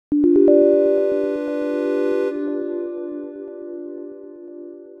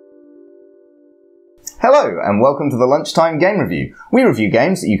Hello and welcome to the Lunchtime Game Review. We review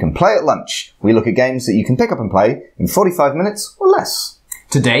games that you can play at lunch. We look at games that you can pick up and play in 45 minutes or less.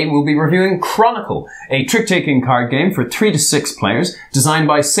 Today we'll be reviewing Chronicle, a trick-taking card game for 3 to 6 players, designed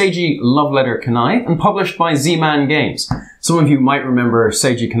by Seiji Kanai and published by Z-Man Games. Some of you might remember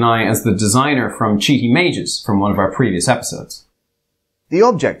Seiji Kanai as the designer from Cheaty Mages from one of our previous episodes. The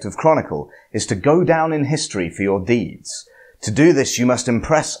object of Chronicle is to go down in history for your deeds. To do this, you must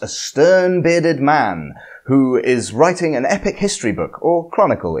impress a stern-bearded man who is writing an epic history book, or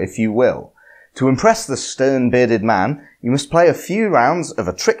chronicle, if you will. To impress the stern-bearded man, you must play a few rounds of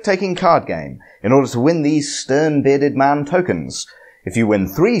a trick-taking card game in order to win these stern-bearded man tokens. If you win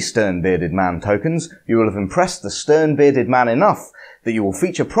 3 stern-bearded man tokens, you will have impressed the stern-bearded man enough that you will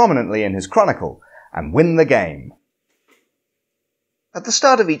feature prominently in his chronicle and win the game. At the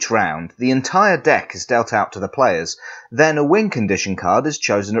start of each round, the entire deck is dealt out to the players, then a win condition card is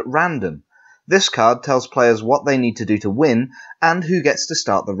chosen at random. This card tells players what they need to do to win, and who gets to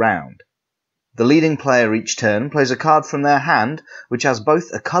start the round. The leading player each turn plays a card from their hand, which has both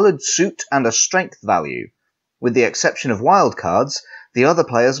a coloured suit and a strength value. With the exception of wild cards, the other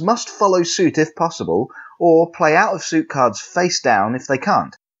players must follow suit if possible, or play out of suit cards face down if they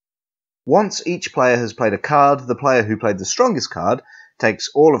can't. Once each player has played a card, the player who played the strongest card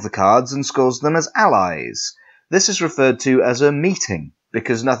takes all of the cards and scores them as allies. This is referred to as a meeting,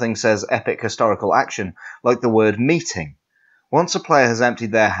 because nothing says epic historical action like the word meeting. Once a player has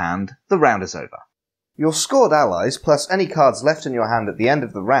emptied their hand, the round is over. Your scored allies, plus any cards left in your hand at the end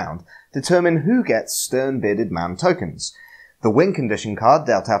of the round, determine who gets stern-bearded man tokens. The win condition card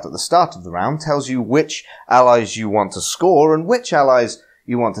dealt out at the start of the round tells you which allies you want to score and which allies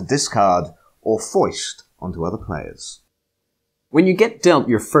you want to discard or foist onto other players. When you get dealt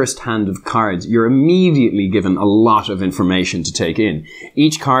your first hand of cards, you're immediately given a lot of information to take in.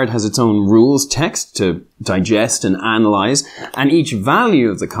 Each card has its own rules text to digest and analyze, and each value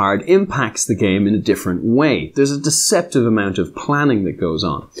of the card impacts the game in a different way. There's a deceptive amount of planning that goes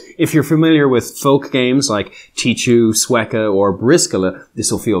on. If you're familiar with folk games like Tichu, Sueca, or Briscola,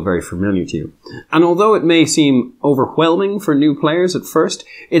 this will feel very familiar to you. And although it may seem overwhelming for new players at first,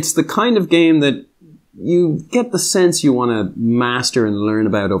 it's the kind of game that you get the sense you want to master and learn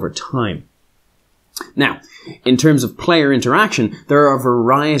about over time. Now, in terms of player interaction, there are a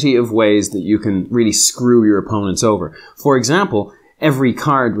variety of ways that you can really screw your opponents over. For example, every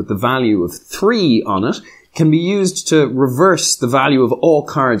card with the value of 3 on it can be used to reverse the value of all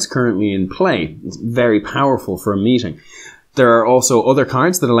cards currently in play. It's very powerful for a meeting. There are also other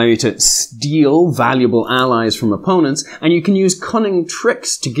cards that allow you to steal valuable allies from opponents, and you can use cunning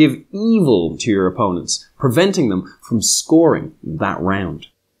tricks to give evil to your opponents, preventing them from scoring that round.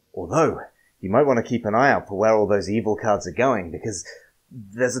 Although, you might want to keep an eye out for where all those evil cards are going, because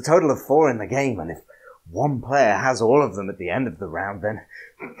there's a total of 4 in the game, and if one player has all of them at the end of the round,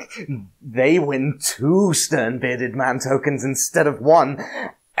 then they win 2 stern-bearded man tokens instead of 1,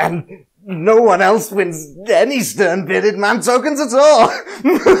 and no one else wins any stern-bearded man tokens at all!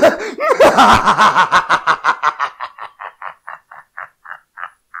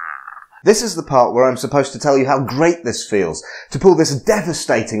 This is the part where I'm supposed to tell you how great this feels, to pull this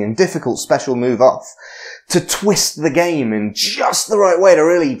devastating and difficult special move off, to twist the game in just the right way to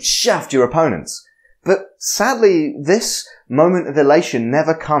really shaft your opponents. But sadly, this moment of elation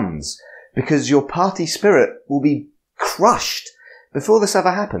never comes, because your party spirit will be crushed before this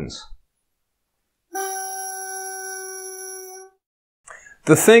ever happens.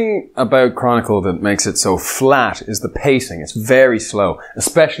 The thing about Chronicle that makes it so flat is the pacing. It's very slow,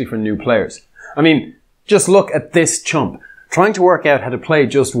 especially for new players. I mean, just look at this chump. Trying to work out how to play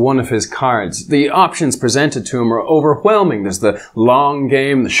just one of his cards. The options presented to him are overwhelming. There's the long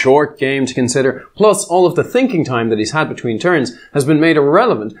game, the short game to consider, plus all of the thinking time that he's had between turns has been made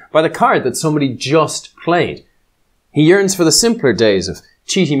irrelevant by the card that somebody just played. He yearns for the simpler days of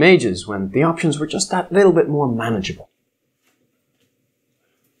Cheaty Mages when the options were just that little bit more manageable.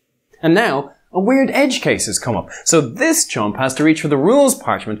 And now, a weird edge case has come up, so this chump has to reach for the rules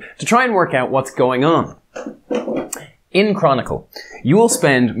parchment to try and work out what's going on. In Chronicle, you will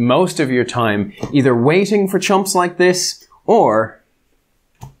spend most of your time either waiting for chumps like this, or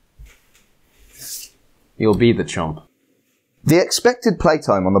you'll be the chump. The expected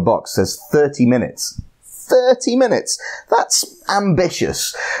playtime on the box says 30 minutes. 30 minutes! That's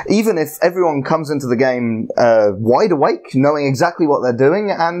ambitious. Even if everyone comes into the game wide awake, knowing exactly what they're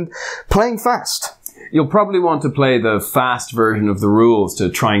doing, and playing fast. You'll probably want to play the fast version of the rules to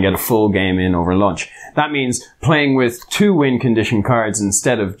try and get a full game in over lunch. That means playing with 2 win condition cards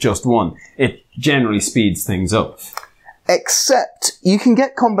instead of just 1. It generally speeds things up. Except you can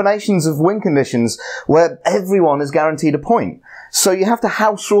get combinations of win conditions where everyone is guaranteed a point. So you have to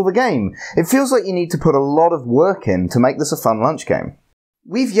house rule the game. It feels like you need to put a lot of work in to make this a fun lunch game.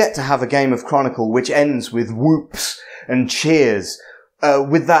 We've yet to have a game of Chronicle which ends with whoops and cheers,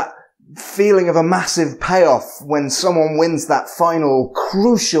 with that feeling of a massive payoff when someone wins that final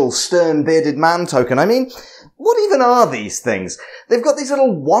crucial stern-bearded man token. I mean, what even are these things? They've got these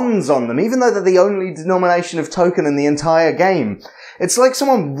little wands on them, even though they're the only denomination of token in the entire game. It's like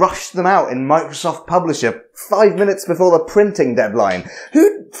someone rushed them out in Microsoft Publisher 5 minutes before the printing deadline.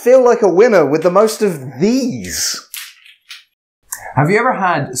 Who'd feel like a winner with the most of these? Have you ever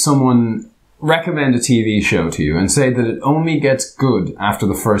had someone recommend a TV show to you and say that it only gets good after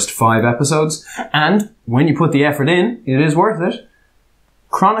the first 5 episodes, and when you put the effort in, it is worth it?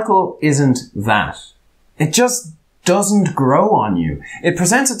 Chronicle isn't that. It just doesn't grow on you. It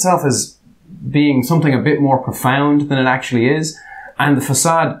presents itself as being something a bit more profound than it actually is, and the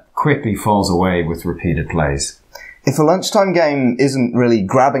facade quickly falls away with repeated plays. If a lunchtime game isn't really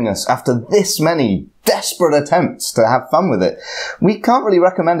grabbing us after this many desperate attempts to have fun with it, we can't really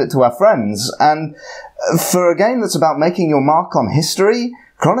recommend it to our friends. And for a game that's about making your mark on history,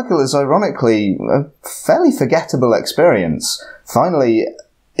 Chronicle is ironically a fairly forgettable experience. Finally,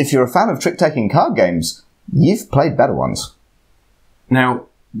 if you're a fan of trick-taking card games, you've played better ones. Now,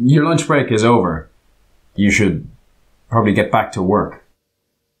 your lunch break is over. You should probably get back to work.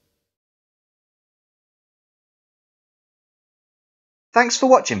 Thanks for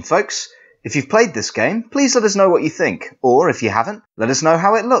watching, folks. If you've played this game, please let us know what you think. Or, if you haven't, let us know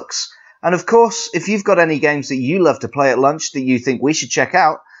how it looks. And of course, if you've got any games that you love to play at lunch that you think we should check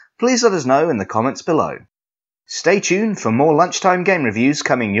out, please let us know in the comments below. Stay tuned for more lunchtime game reviews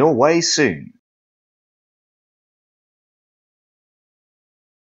coming your way soon.